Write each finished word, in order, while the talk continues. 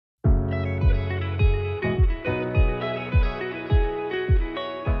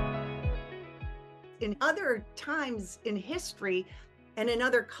other times in history and in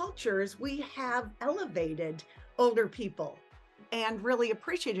other cultures, we have elevated older people and really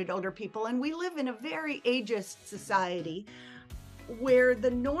appreciated older people. And we live in a very ageist society where the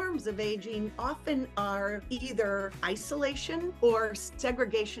norms of aging often are either isolation or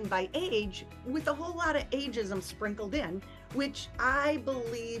segregation by age, with a whole lot of ageism sprinkled in, which I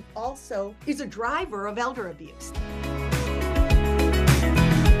believe also is a driver of elder abuse.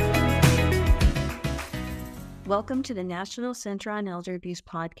 Welcome to the National Center on Elder Abuse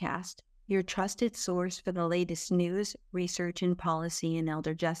podcast, your trusted source for the latest news, research, and policy in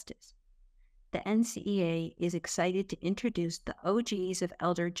elder justice. The NCEA is excited to introduce the OGs of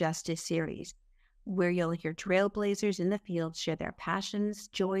Elder Justice series, where you'll hear trailblazers in the field share their passions,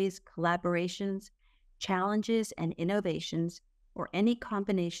 joys, collaborations, challenges, and innovations, or any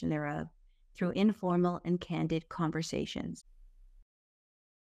combination thereof, through informal and candid conversations.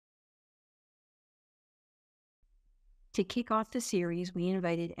 To kick off the series, we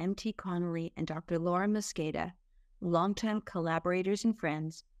invited MT Connolly and Dr. Mosqueda, longtime collaborators and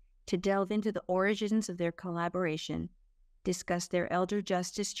friends, to delve into the origins of their collaboration, discuss their elder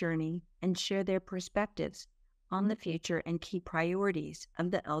justice journey, and share their perspectives on the future and key priorities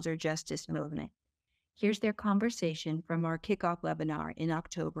of the elder justice movement. Here's their conversation from our kickoff webinar in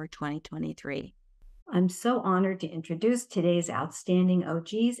October 2023. I'm so honored to introduce today's outstanding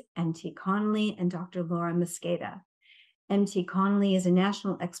OGs, MT Connolly and Dr. Mosqueda. MT Connolly is a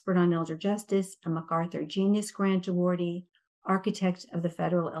national expert on elder justice, a MacArthur Genius Grant awardee, architect of the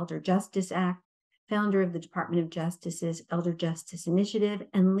Federal Elder Justice Act, founder of the Department of Justice's Elder Justice Initiative,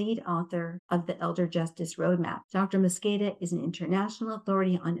 and lead author of the Elder Justice Roadmap. Dr. Mosqueda is an international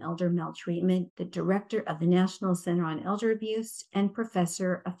authority on elder maltreatment, the director of the National Center on Elder Abuse, and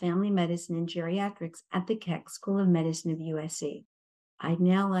professor of family medicine and geriatrics at the Keck School of Medicine of USC. I'd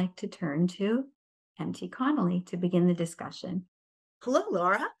now like to turn to MT Connolly to begin the discussion. Hello,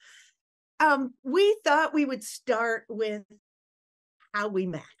 Laura. We thought we would start with how we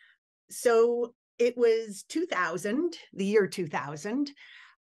met. So it was 2000, the year 2000,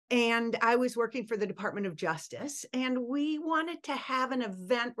 and I was working for the Department of Justice, and we wanted to have an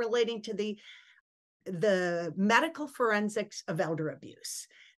event relating to the medical forensics of elder abuse.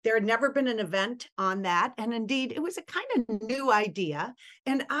 There had never been an event on that, and indeed, it was a kind of new idea,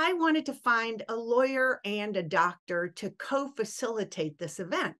 and I wanted to find a lawyer and a doctor to co-facilitate this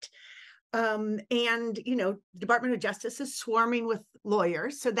event. Department of Justice is swarming with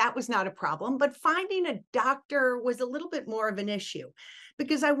lawyers, so that was not a problem. But finding a doctor was a little bit more of an issue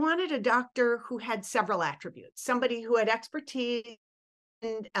because I wanted a doctor who had several attributes, somebody who had expertise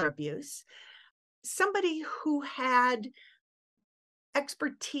in elder abuse, somebody who had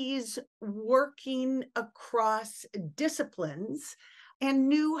expertise working across disciplines and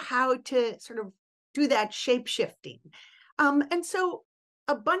knew how to sort of do that shape shifting. And so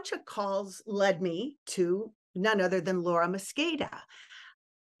a bunch of calls led me to none other than Mosqueda.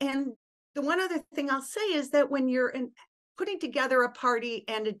 And the one other thing I'll say is that when you're putting together a party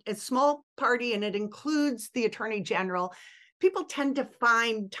and a small party and it includes the Attorney General, people tend to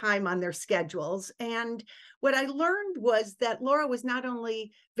find time on their schedules. And what I learned was that Laura was not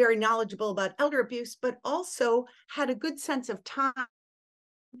only very knowledgeable about elder abuse, but also had a good sense of time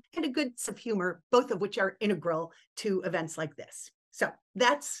and a good sense of humor, both of which are integral to events like this. So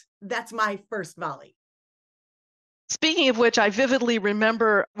that's my first volley. Speaking of which, I vividly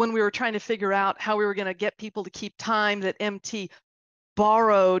remember when we were trying to figure out how we were going to get people to keep time, that MT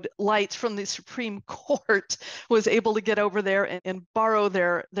borrowed lights from the Supreme Court, was able to get over there and borrow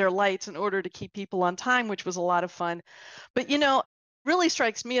their lights in order to keep people on time, which was a lot of fun. But, really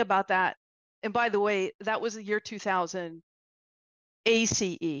strikes me about that. And by the way, that was the year 2000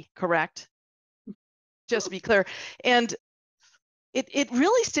 ACE, correct? Just to be clear. And it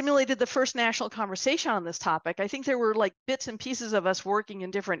really stimulated the first national conversation on this topic. I think there were like bits and pieces of us working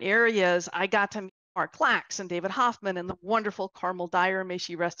in different areas. I got to meet Mark Lax and David Hoffman and the wonderful Carmel Dyer, may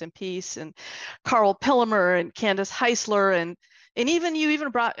she rest in peace, and Carl Pillemer and Candace Heisler, and you even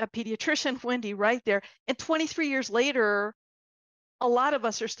brought a pediatrician, Wendy, right there. And 23 years later, a lot of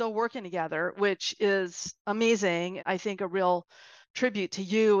us are still working together, which is amazing. I think a real tribute to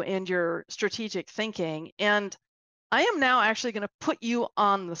you and your strategic thinking. And I am now actually going to put you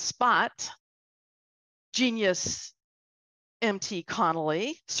on the spot, Genius MT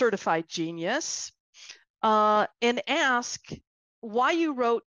Connolly, certified genius, and ask why you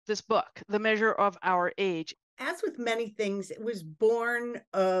wrote this book, The Measure of Our Age. As with many things, it was born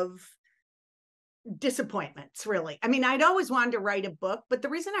of disappointments, really. I mean, I'd always wanted to write a book, but the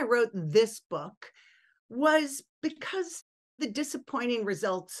reason I wrote this book was because the disappointing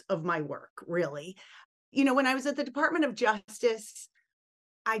results of my work, really. when I was at the Department of Justice,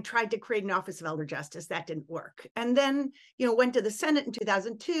 I tried to create an Office of Elder Justice. That didn't work. And then, went to the Senate in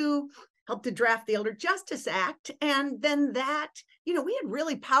 2002, helped to draft the Elder Justice Act. And then that, we had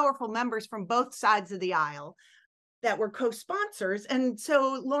really powerful members from both sides of the aisle that were co-sponsors. And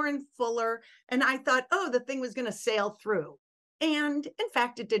so Lauren Fuller and I thought, oh, the thing was going to sail through. And in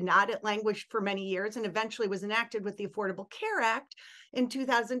fact, it did not. It languished for many years and eventually was enacted with the Affordable Care Act in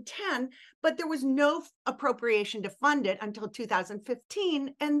 2010, but there was no appropriation to fund it until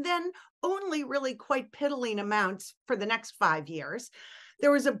 2015, and then only really quite piddling amounts for the next 5 years.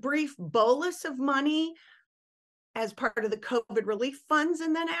 There was a brief bolus of money as part of the COVID relief funds,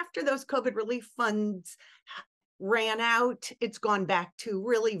 and then after those COVID relief funds ran out, it's gone back to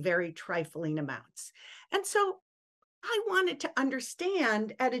really very trifling amounts. And so I wanted to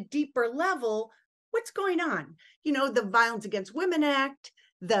understand at a deeper level what's going on. The Violence Against Women Act,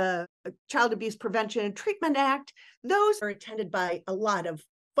 the Child Abuse Prevention and Treatment Act, those are attended by a lot of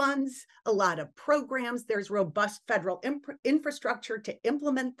funds, a lot of programs. There's robust federal infrastructure to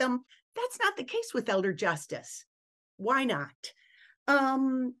implement them. That's not the case with elder justice. Why not?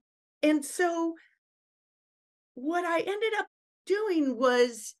 And so what I ended up doing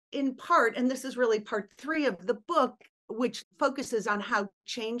was, in part, and this is really part 3 of the book, which focuses on how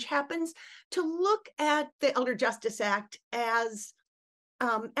change happens, to look at the Elder Justice Act as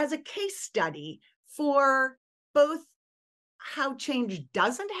a case study for both how change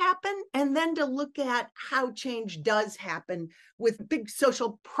doesn't happen, and then to look at how change does happen with big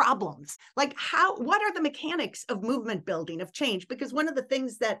social problems. Like what are the mechanics of movement building, of change? Because one of the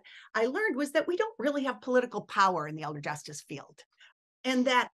things that I learned was that we don't really have political power in the elder justice field. And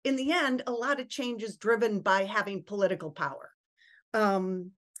that in the end, a lot of change is driven by having political power.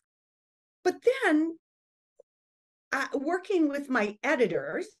 But then working with my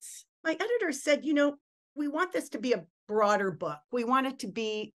editors said, we want this to be a broader book. We want it to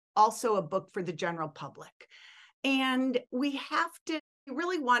be also a book for the general public. And he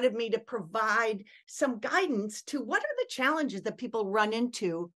really wanted me to provide some guidance to what are the challenges that people run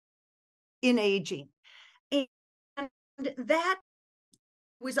into in aging. And that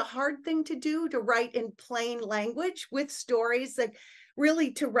was a hard thing to do, to write in plain language with stories, like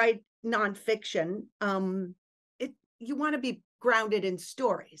really to write nonfiction. You want to be grounded in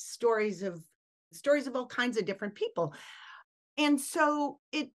stories of all kinds of different people. And so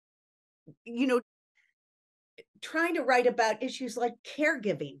trying to write about issues like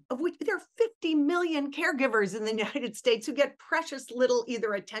caregiving, of which there are 50 million caregivers in the United States who get precious little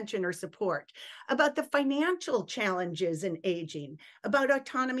either attention or support, about the financial challenges in aging, about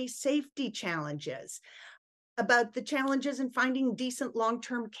autonomy safety challenges, about the challenges in finding decent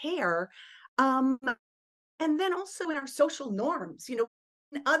long-term care, and then also in our social norms. In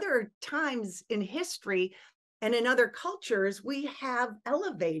other times in history and in other cultures, we have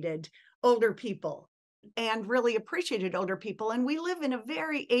elevated older people and really appreciated older people. And we live in a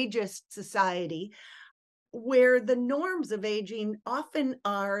very ageist society where the norms of aging often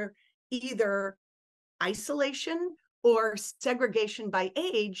are either isolation or segregation by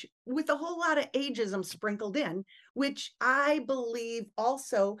age, with a whole lot of ageism sprinkled in, which I believe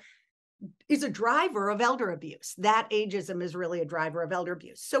also is a driver of elder abuse. That ageism is really a driver of elder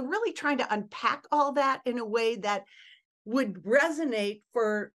abuse. So really trying to unpack all that in a way that would resonate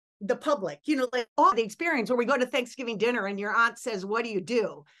for the public, like all the experience where we go to Thanksgiving dinner and your aunt says, what do you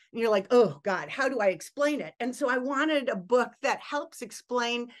do? And you're like, oh God, how do I explain it? And so I wanted a book that helps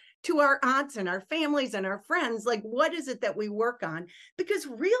explain to our aunts and our families and our friends, like, what is it that we work on? Because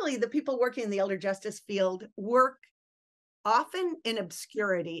really the people working in the elder justice field work often in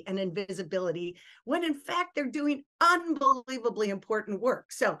obscurity and invisibility, when in fact they're doing unbelievably important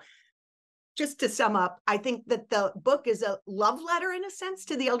work. So just to sum up, I think that the book is a love letter in a sense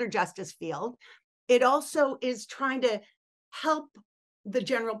to the elder justice field. It also is trying to help the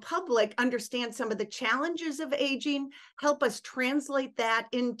general public understand some of the challenges of aging, help us translate that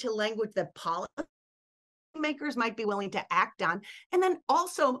into language that policymakers might be willing to act on. And then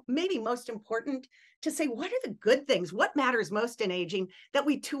also, maybe most important, to say, what are the good things? What matters most in aging that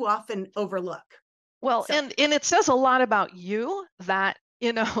we too often overlook? Well, So, and it says a lot about you that,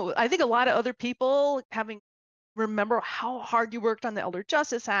 I think a lot of other people remember how hard you worked on the Elder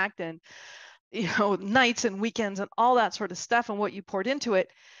Justice Act and, nights and weekends and all that sort of stuff and what you poured into it.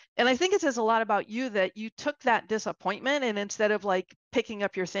 And I think it says a lot about you that you took that disappointment, and instead of like picking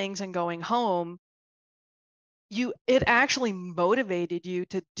up your things and going home, it actually motivated you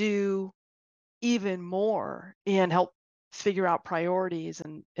to do even more and help figure out priorities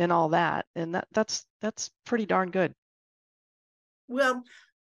and all that. And that's pretty darn good. well,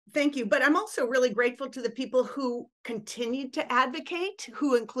 Thank you. But I'm also really grateful to the people who continued to advocate,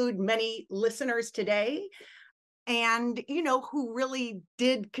 who include many listeners today, and, who really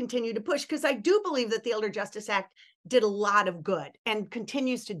did continue to push, because I do believe that the Elder Justice Act did a lot of good and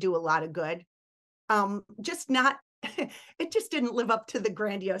continues to do a lot of good. Just not, it just didn't live up to the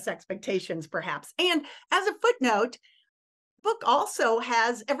grandiose expectations, perhaps. And as a footnote, book also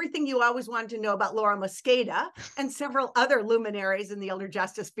has everything you always wanted to know about Laura Mosqueda and several other luminaries in the elder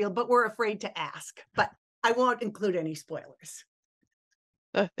justice field, but we're afraid to ask. But I won't include any spoilers.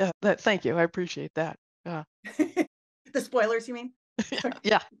 Thank you. I appreciate that. The spoilers, you mean?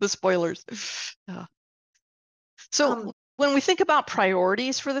 Yeah, the spoilers. So when we think about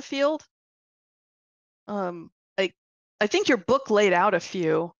priorities for the field, I think your book laid out a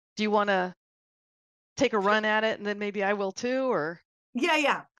few. Do you want to take a run at it, and then maybe I will too, or?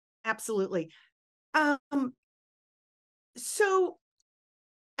 Yeah, absolutely. So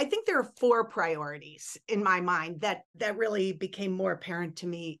I think there are 4 priorities in my mind that really became more apparent to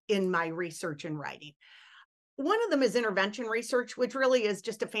me in my research and writing. One of them is intervention research, which really is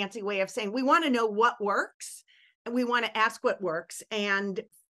just a fancy way of saying we want to know what works and we want to ask what works, and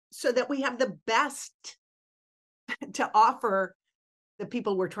so that we have the best to offer the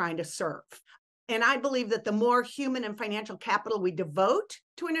people we're trying to serve. And I believe that the more human and financial capital we devote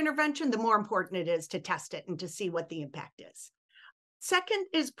to an intervention, the more important it is to test it and to see what the impact is. Second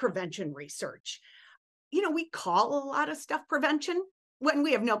is prevention research. We call a lot of stuff prevention when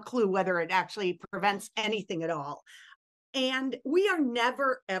we have no clue whether it actually prevents anything at all. And we are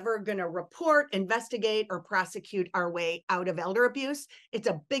never, ever going to report, investigate, or prosecute our way out of elder abuse. It's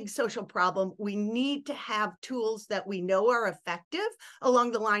a big social problem. We need to have tools that we know are effective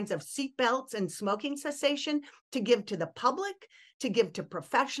along the lines of seatbelts and smoking cessation to give to the public, to give to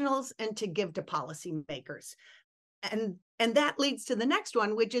professionals, and to give to policymakers. And that leads to the next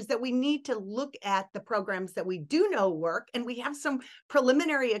one, which is that we need to look at the programs that we do know work. And we have some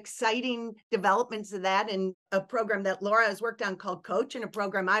preliminary exciting developments of that in a program that Laura has worked on called Coach and a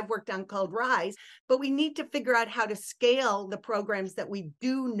program I've worked on called Rise. But we need to figure out how to scale the programs that we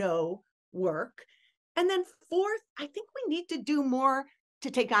do know work. And then fourth, I think we need to do more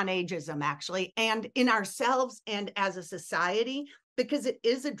to take on ageism, actually, and in ourselves and as a society, because it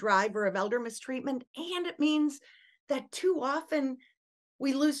is a driver of elder mistreatment. And it means that too often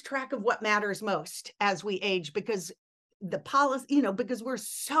we lose track of what matters most as we age because the policy, because we're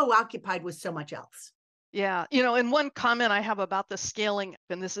so occupied with so much else. Yeah, and one comment I have about the scaling,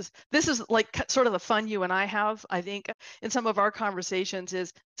 and this is like sort of the fun you and I have, I think, in some of our conversations,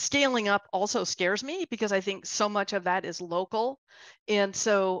 is scaling up also scares me because I think so much of that is local. And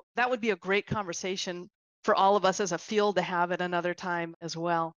so that would be a great conversation for all of us as a field to have at another time as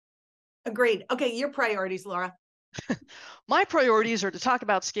well. Agreed. Okay, your priorities, Laura. My priorities are to talk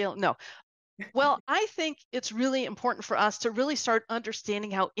about scale. No. Well, I think it's really important for us to really start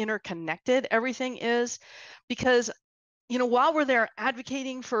understanding how interconnected everything is, because, while we're there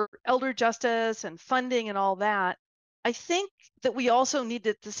advocating for elder justice and funding and all that, I think that we also need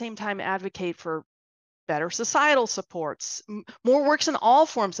to at the same time advocate for better societal supports, more works in all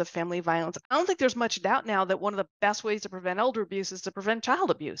forms of family violence. I don't think there's much doubt now that one of the best ways to prevent elder abuse is to prevent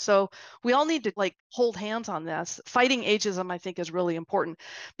child abuse. So we all need to hold hands on this. Fighting ageism, I think, is really important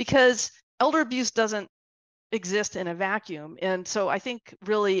because elder abuse doesn't exist in a vacuum. And so I think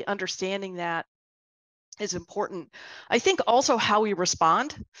really understanding that is important. I think also how we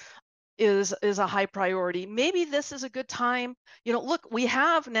respond is a high priority. Maybe this is a good time. Look, we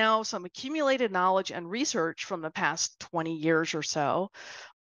have now some accumulated knowledge and research from the past 20 years or so.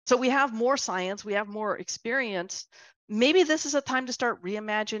 So we have more science, we have more experience. Maybe this is a time to start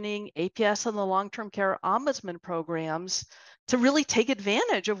reimagining APS and the long-term care ombudsman programs to really take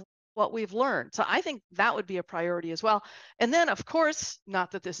advantage of what we've learned. So I think that would be a priority as well. And then, of course, not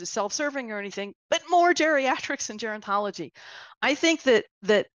that this is self-serving or anything, but more geriatrics and gerontology. I think that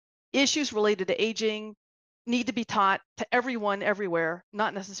issues related to aging need to be taught to everyone everywhere,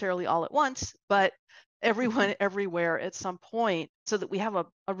 not necessarily all at once, but everyone everywhere at some point, so that we have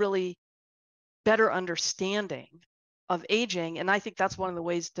a really better understanding of aging. And I think that's one of the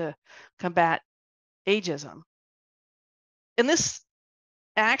ways to combat ageism. And this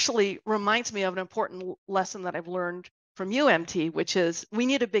actually reminds me of an important lesson that I've learned from you, MT, which is we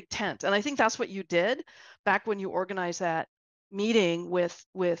need a big tent. And I think that's what you did back when you organized that meeting with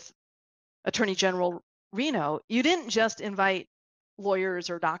Attorney General Reno. You didn't just invite lawyers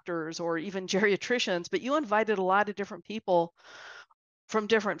or doctors or even geriatricians, but you invited a lot of different people from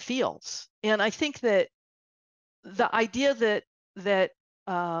different fields. And I think that the idea that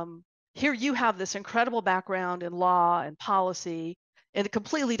here you have this incredible background in law and policy, and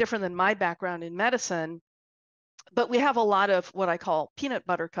completely different than my background in medicine. But we have a lot of what I call peanut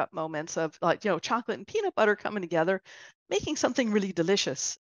butter cup moments of, like, chocolate and peanut butter coming together, making something really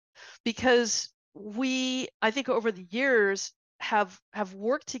delicious. Because I think over the years have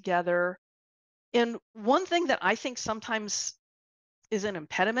worked together. And one thing that I think sometimes is an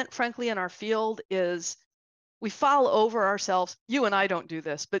impediment, frankly, in our field is we fall over ourselves. You and I don't do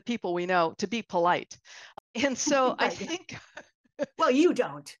this, but people we know, to be polite. And so I Right. think, Well, you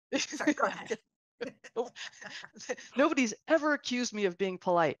don't. Sorry, go ahead. Nobody's ever accused me of being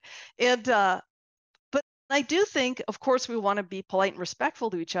polite. And but I do think, of course, we want to be polite and respectful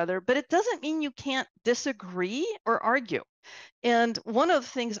to each other, but it doesn't mean you can't disagree or argue. And one of the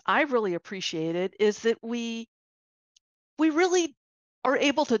things I really appreciated is that we really are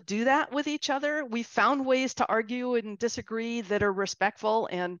able to do that with each other. We found ways to argue and disagree that are respectful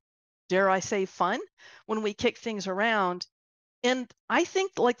and, dare I say, fun when we kick things around. And I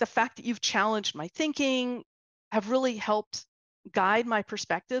think, like, the fact that you've challenged my thinking have really helped guide my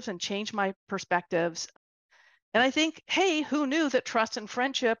perspectives and change my perspectives. And I think, hey, who knew that trust and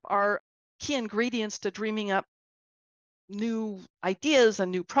friendship are key ingredients to dreaming up new ideas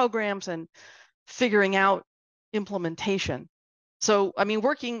and new programs and figuring out implementation. So, I mean,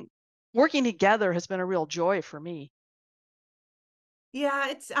 working together has been a real joy for me. Yeah,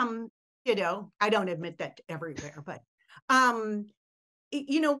 it's I don't admit that everywhere, but um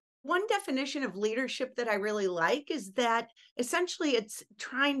one definition of leadership that I really like is that essentially it's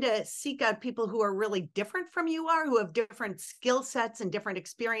trying to seek out people who are really different from you are, who have different skill sets and different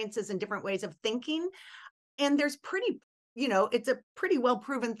experiences and different ways of thinking. And there's it's a pretty well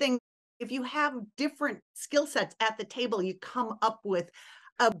proven thing. If you have different skill sets at the table, you come up with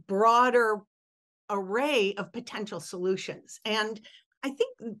a broader array of potential solutions. And I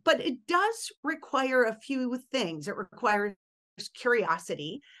think, but it does require a few things. It requires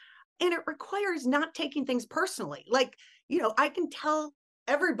curiosity, and it requires not taking things personally. Like, I can tell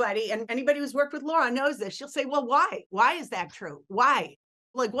everybody, and anybody who's worked with Laura knows this. She'll say, well, why? Why is that true? Why?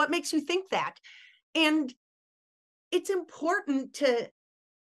 Like, what makes you think that? And it's important to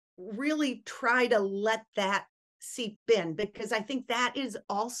really try to let that seep in, because I think that is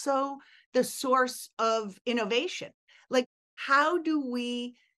also the source of innovation. Like, why do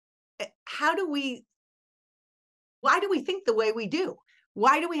we think the way we do?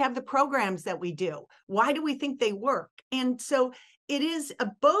 Why do we have the programs that we do? Why do we think they work? And so it is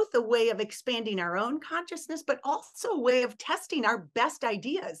both a way of expanding our own consciousness, but also a way of testing our best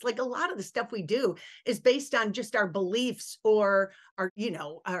ideas. Like, a lot of the stuff we do is based on just our beliefs or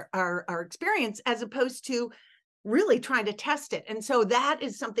our experience, as opposed to really trying to test it. And so that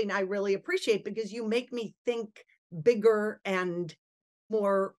is something I really appreciate, because you make me think bigger and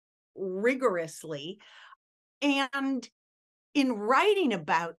more rigorously. And in writing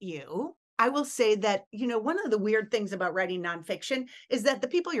about you, I will say that, one of the weird things about writing nonfiction is that the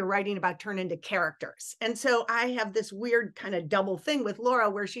people you're writing about turn into characters. And so I have this weird kind of double thing with Laura,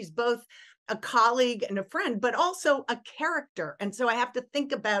 where she's both a colleague and a friend, but also a character. And so I have to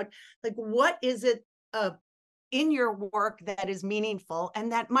think about, like, what is it in your work that is meaningful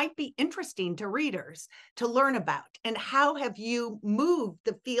and that might be interesting to readers to learn about? And how have you moved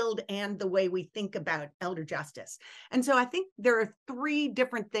the field and the way we think about elder justice? And so I think there are three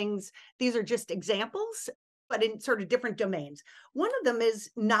different things. These are just examples, but in sort of different domains. One of them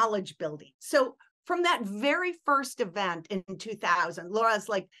is knowledge building. So from that very first event in 2000, Laura's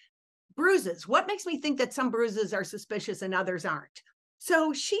like, bruises. What makes me think that some bruises are suspicious and others aren't?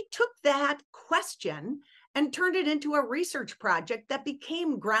 So she took that question and turned it into a research project that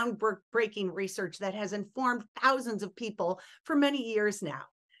became groundbreaking research that has informed thousands of people for many years now.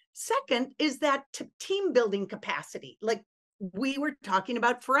 Second is that team building capacity. Like, we were talking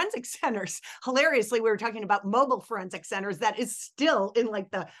about forensic centers. Hilariously, we were talking about mobile forensic centers. That is still in,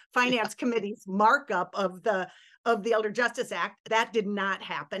 like, the finance committee's markup of the Elder Justice Act. That did not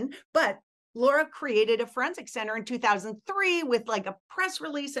happen. But Laura created a forensic center in 2003 with, like, a press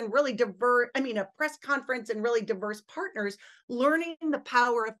release and a press conference and really diverse partners, learning the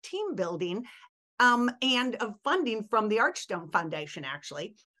power of team building and of funding from the Archstone Foundation,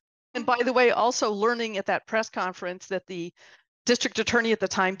 actually. And by the way, also learning at that press conference that the district attorney at the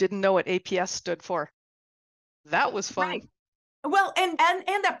time didn't know what APS stood for. That was fun. Right. Well, and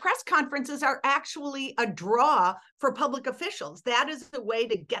that press conferences are actually a draw for public officials. That is the way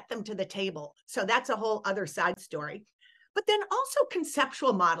to get them to the table. So that's a whole other side story. But then also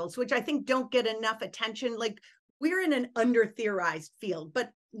conceptual models, which I think don't get enough attention. Like, we're in an under-theorized field,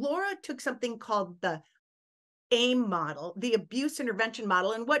 but Laura took something called the AIM model, the abuse intervention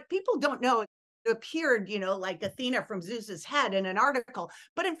model. And what people don't know, appeared, like Athena from Zeus's head in an article.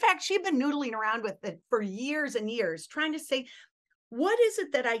 But in fact, she'd been noodling around with it for years and years, trying to say, what is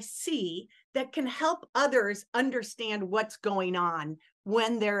it that I see that can help others understand what's going on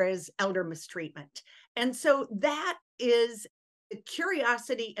when there is elder mistreatment? And so that is the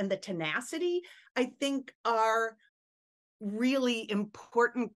curiosity and the tenacity, I think, are really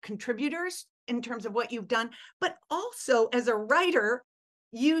important contributors in terms of what you've done. But also, as a writer,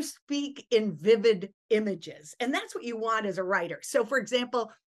 you speak in vivid images, and that's what you want as a writer. So, for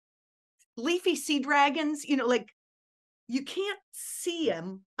example, leafy sea dragons, like, you can't see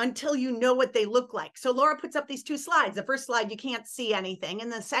them until you know what they look like. So Laura puts up these two slides. The first slide, you can't see anything.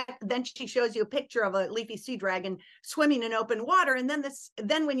 And then she shows you a picture of a leafy sea dragon swimming in open water. And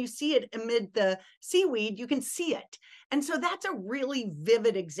then when you see it amid the seaweed, you can see it. And so that's a really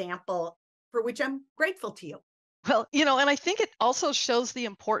vivid example for which I'm grateful to you. Well, and I think it also shows the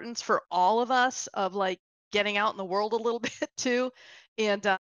importance for all of us of like getting out in the world a little bit too. And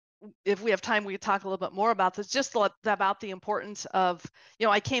if we have time, we could talk a little bit more about this, just about the importance of,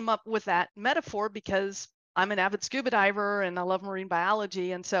 I came up with that metaphor because I'm an avid scuba diver and I love marine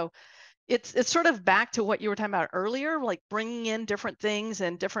biology. And so it's sort of back to what you were talking about earlier, like bringing in different things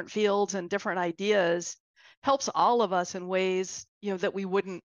and different fields and different ideas helps all of us in ways, that we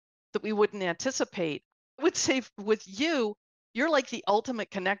wouldn't anticipate. I would say with you, you're like the ultimate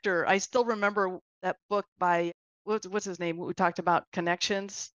connector. I still remember that book by, what's his name? We talked about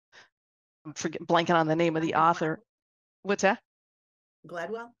connections. I'm blanking on the name of the author. What's that?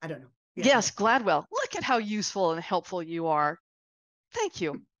 Gladwell? I don't know. Yeah. Yes, Gladwell. Look at how useful and helpful you are. Thank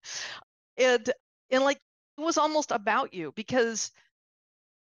you. And like it was almost about you because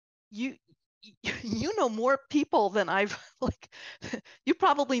you know more people than I've like you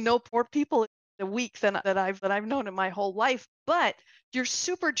probably know more people in a week than I've known in my whole life, but you're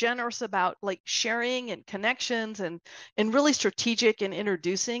super generous about like sharing and connections and really strategic in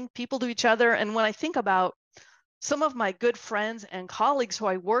introducing people to each other. And when I think about some of my good friends and colleagues who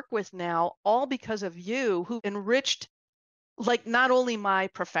I work with now, all because of you, who enriched like not only my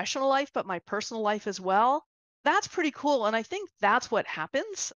professional life but my personal life as well, that's pretty cool. And I think that's what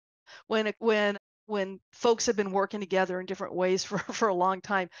happens when folks have been working together in different ways for a long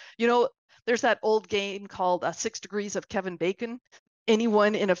time. There's that old game called 6 Degrees of Kevin Bacon.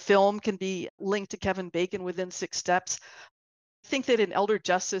 Anyone in a film can be linked to Kevin Bacon within 6 steps. I think that in Elder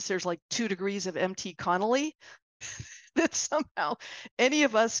Justice, there's like 2 degrees of MT Connolly, that somehow any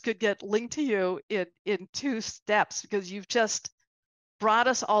of us could get linked to you in 2 steps, because you've just brought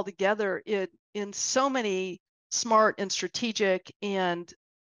us all together in so many smart and strategic and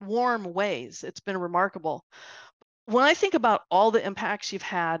warm ways. It's been remarkable. When I think about all the impacts you've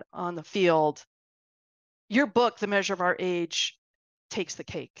had on the field, your book, The Measure of Our Age, takes the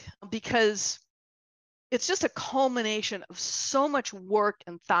cake, because it's just a culmination of so much work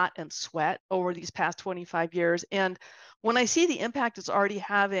and thought and sweat over these past 25 years. And when I see the impact it's already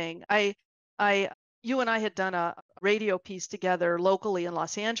having, you and I had done a radio piece together locally in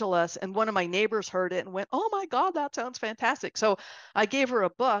Los Angeles, and one of my neighbors heard it and went, "Oh my God, that sounds fantastic." So I gave her a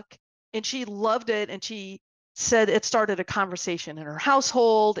book and she loved it. And she said it started a conversation in her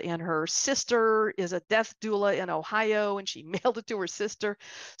household, and her sister is a death doula in Ohio and she mailed it to her sister.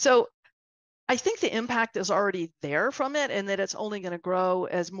 So I think the impact is already there from it, and that it's only going to grow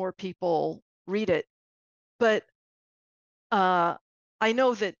as more people read it. But I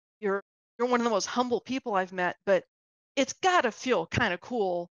know that you're one of the most humble people I've met, but it's got to feel kind of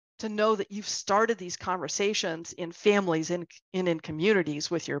cool to know that you've started these conversations in families and in communities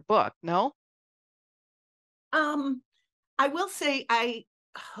with your book. No? I will say I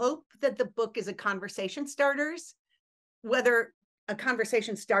hope that the book is a conversation starter, whether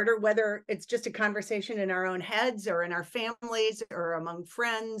it's just a conversation in our own heads or in our families or among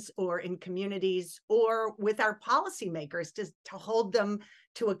friends or in communities or with our policymakers, to hold them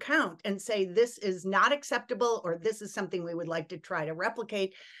to account and say, this is not acceptable, or this is something we would like to try to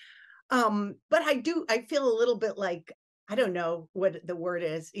replicate. But I feel a little bit like, I don't know what the word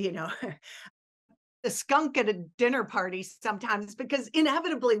is, the skunk at a dinner party sometimes, because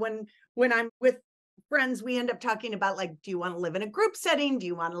inevitably when I'm with friends, we end up talking about, like, do you want to live in a group setting? Do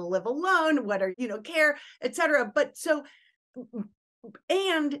you want to live alone? What are, care, etc.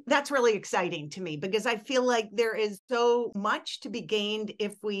 And that's really exciting to me, because I feel like there is so much to be gained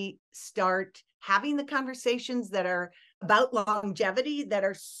if we start having the conversations that are about longevity, that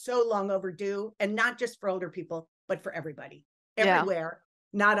are so long overdue, and not just for older people, but for everybody, everywhere,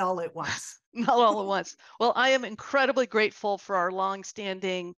 not all at once. Not all at once. Well, I am incredibly grateful for our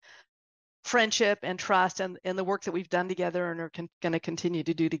long-standing friendship and trust and the work that we've done together and are going to continue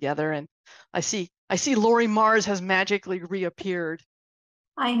to do together. And I see Lori Mars has magically reappeared.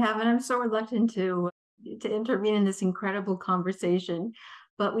 I have, and I'm so reluctant to intervene in this incredible conversation,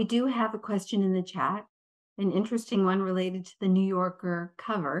 but we do have a question in the chat, an interesting one related to the New Yorker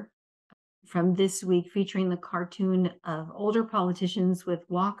cover from this week featuring the cartoon of older politicians with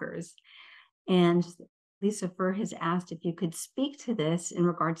walkers. And Lisa Fur has asked if you could speak to this in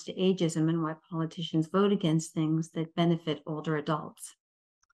regards to ageism and why politicians vote against things that benefit older adults.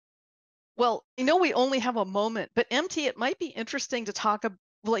 Well, I know we only have a moment, but MT, it might be interesting to talk about,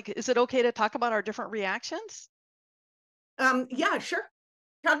 like, is it okay to talk about our different reactions? Yeah, sure.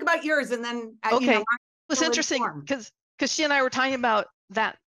 Talk about yours, and then okay. It was interesting because she and I were talking about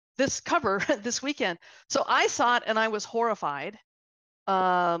this cover this weekend. So I saw it and I was horrified.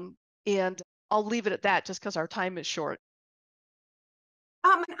 And I'll leave it at that just because our time is short.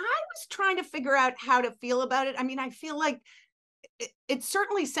 And I was trying to figure out how to feel about it. I mean, I feel like it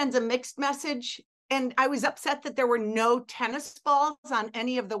certainly sends a mixed message. And I was upset that there were no tennis balls on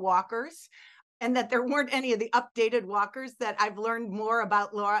any of the walkers, and that there weren't any of the updated walkers that I've learned more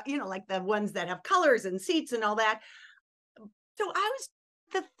about, Laura, like the ones that have colors and seats and all that. So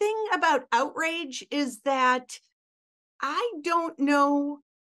the thing about outrage is that I don't know,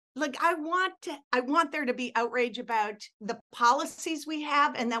 like, I want there to be outrage about the policies we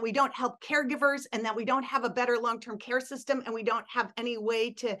have, and that we don't help caregivers, and that we don't have a better long-term care system, and we don't have any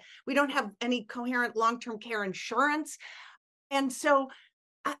coherent long-term care insurance. And so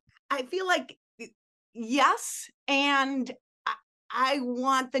I feel like, yes, and I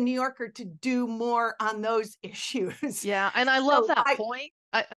want the New Yorker to do more on those issues. Yeah, and I love that point.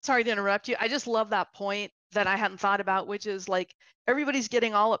 Sorry to interrupt you. I just love that point that I hadn't thought about, which is like, everybody's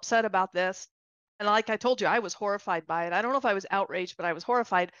getting all upset about this. And like I told you, I was horrified by it. I don't know if I was outraged, but I was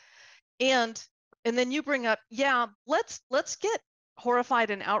horrified. And then you bring up, yeah, let's get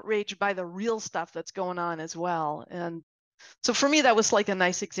horrified and outraged by the real stuff that's going on as well. And so for me, that was like a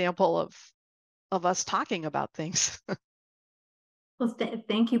nice example of us talking about things. Well,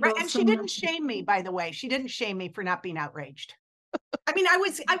 thank you both. Right, and she didn't shame me, by the way. She didn't shame me for not being outraged. I mean, I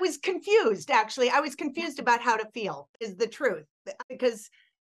was confused, actually. I was confused about how to feel, is the truth. Because,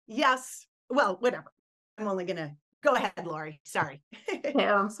 yes, well, whatever. I'm only going to go ahead, Lori. Sorry. Okay,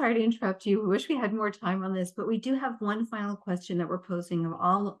 I'm sorry to interrupt you. We wish we had more time on this, but we do have one final question that we're posing of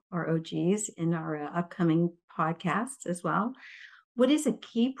all our OGs in our upcoming podcasts as well. What is a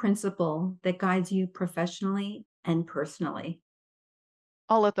key principle that guides you professionally and personally?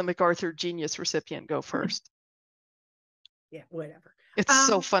 I'll let the MacArthur Genius recipient go first. Yeah, whatever. It's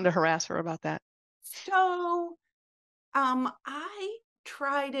so fun to harass her about that. So I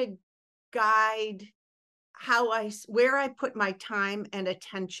try to guide where I put my time and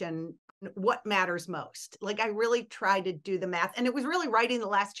attention, what matters most. Like, I really try to do the math. And it was really writing the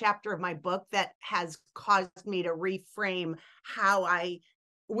last chapter of my book that has caused me to reframe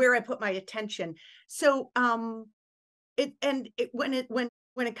where I put my attention. So when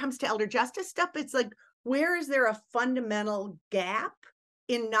it comes to elder justice stuff, it's like, where is there a fundamental gap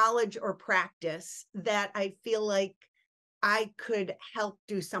in knowledge or practice that I feel like I could help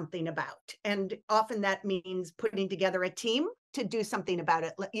do something about? And often that means putting together a team to do something about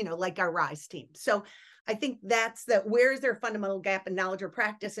it, like our RISE team. So I think that's where is there a fundamental gap in knowledge or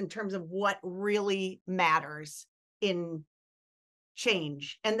practice in terms of what really matters in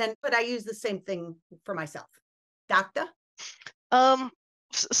change? And then, but I use the same thing for myself. Dr.?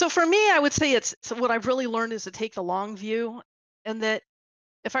 So for me, I would say what I've really learned is to take the long view, and that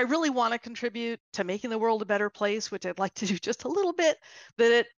if I really want to contribute to making the world a better place, which I'd like to do just a little bit,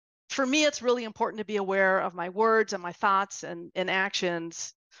 for me, it's really important to be aware of my words and my thoughts and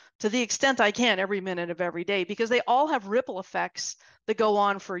actions to the extent I can every minute of every day, because they all have ripple effects that go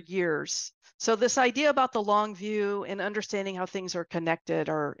on for years. So this idea about the long view and understanding how things are connected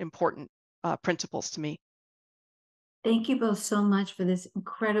are important principles to me. Thank you both so much for this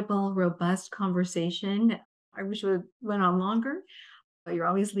incredible, robust conversation. I wish it went on longer, but you're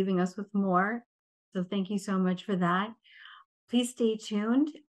always leaving us with more. So thank you so much for that. Please stay tuned.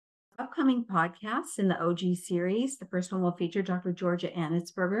 Upcoming podcasts in the OG series. The first one will feature Dr. Georgia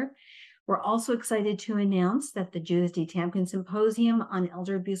Annitzberger. We're also excited to announce that the Judith D. Tamkin Symposium on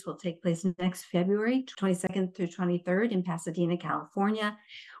Elder Abuse will take place next February 22nd through 23rd in Pasadena, California.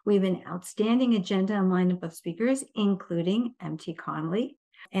 We have an outstanding agenda and lineup of speakers, including MT Connolly,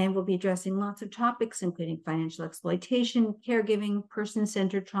 and we'll be addressing lots of topics, including financial exploitation, caregiving,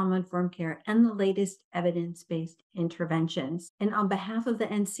 person-centered trauma-informed care, and the latest evidence-based interventions. And on behalf of the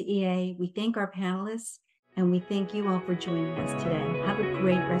NCEA, we thank our panelists And we thank you all for joining us today. Have a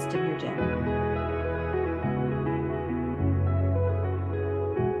great rest of your day.